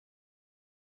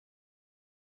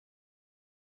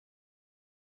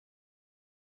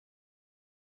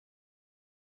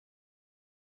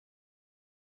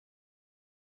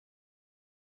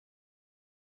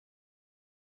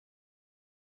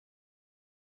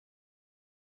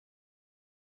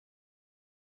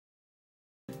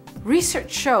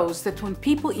Research shows that when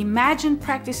people imagine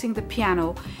practicing the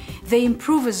piano, they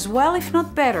improve as well, if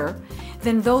not better,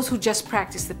 than those who just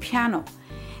practice the piano.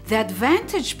 The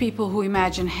advantage people who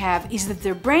imagine have is that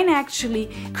their brain actually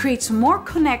creates more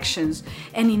connections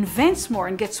and invents more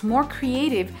and gets more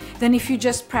creative than if you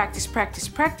just practice,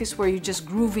 where you just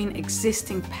groove in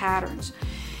existing patterns.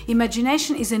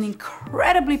 Imagination is an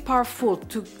incredibly powerful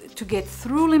to get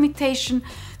through limitation,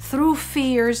 through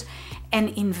fears, and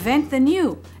invent the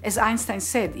new. As Einstein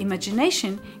said,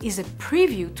 imagination is a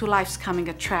preview to life's coming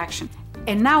attraction.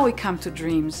 And now we come to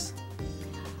dreams.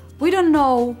 We don't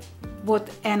know what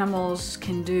animals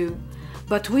can do,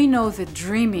 but we know that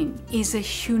dreaming is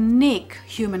a unique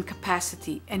human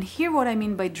capacity. And here what I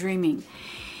mean by dreaming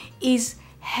is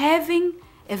having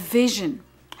a vision,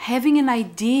 having an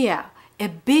idea, a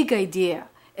big idea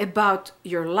about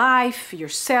your life,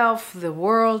 yourself, the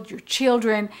world, your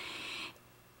children,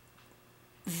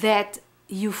 that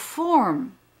you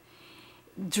form.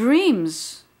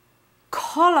 Dreams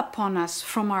call upon us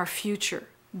from our future.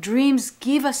 Dreams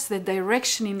give us the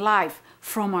direction in life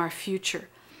from our future.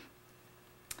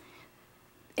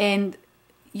 And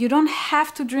you don't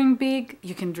have to dream big.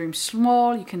 You can dream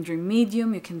small, you can dream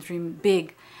medium, you can dream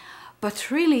big.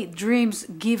 But really, dreams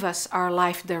give us our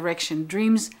life direction.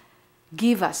 Dreams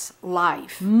give us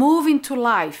life. Move into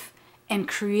life and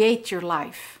create your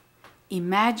life.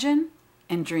 Imagine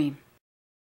and dream.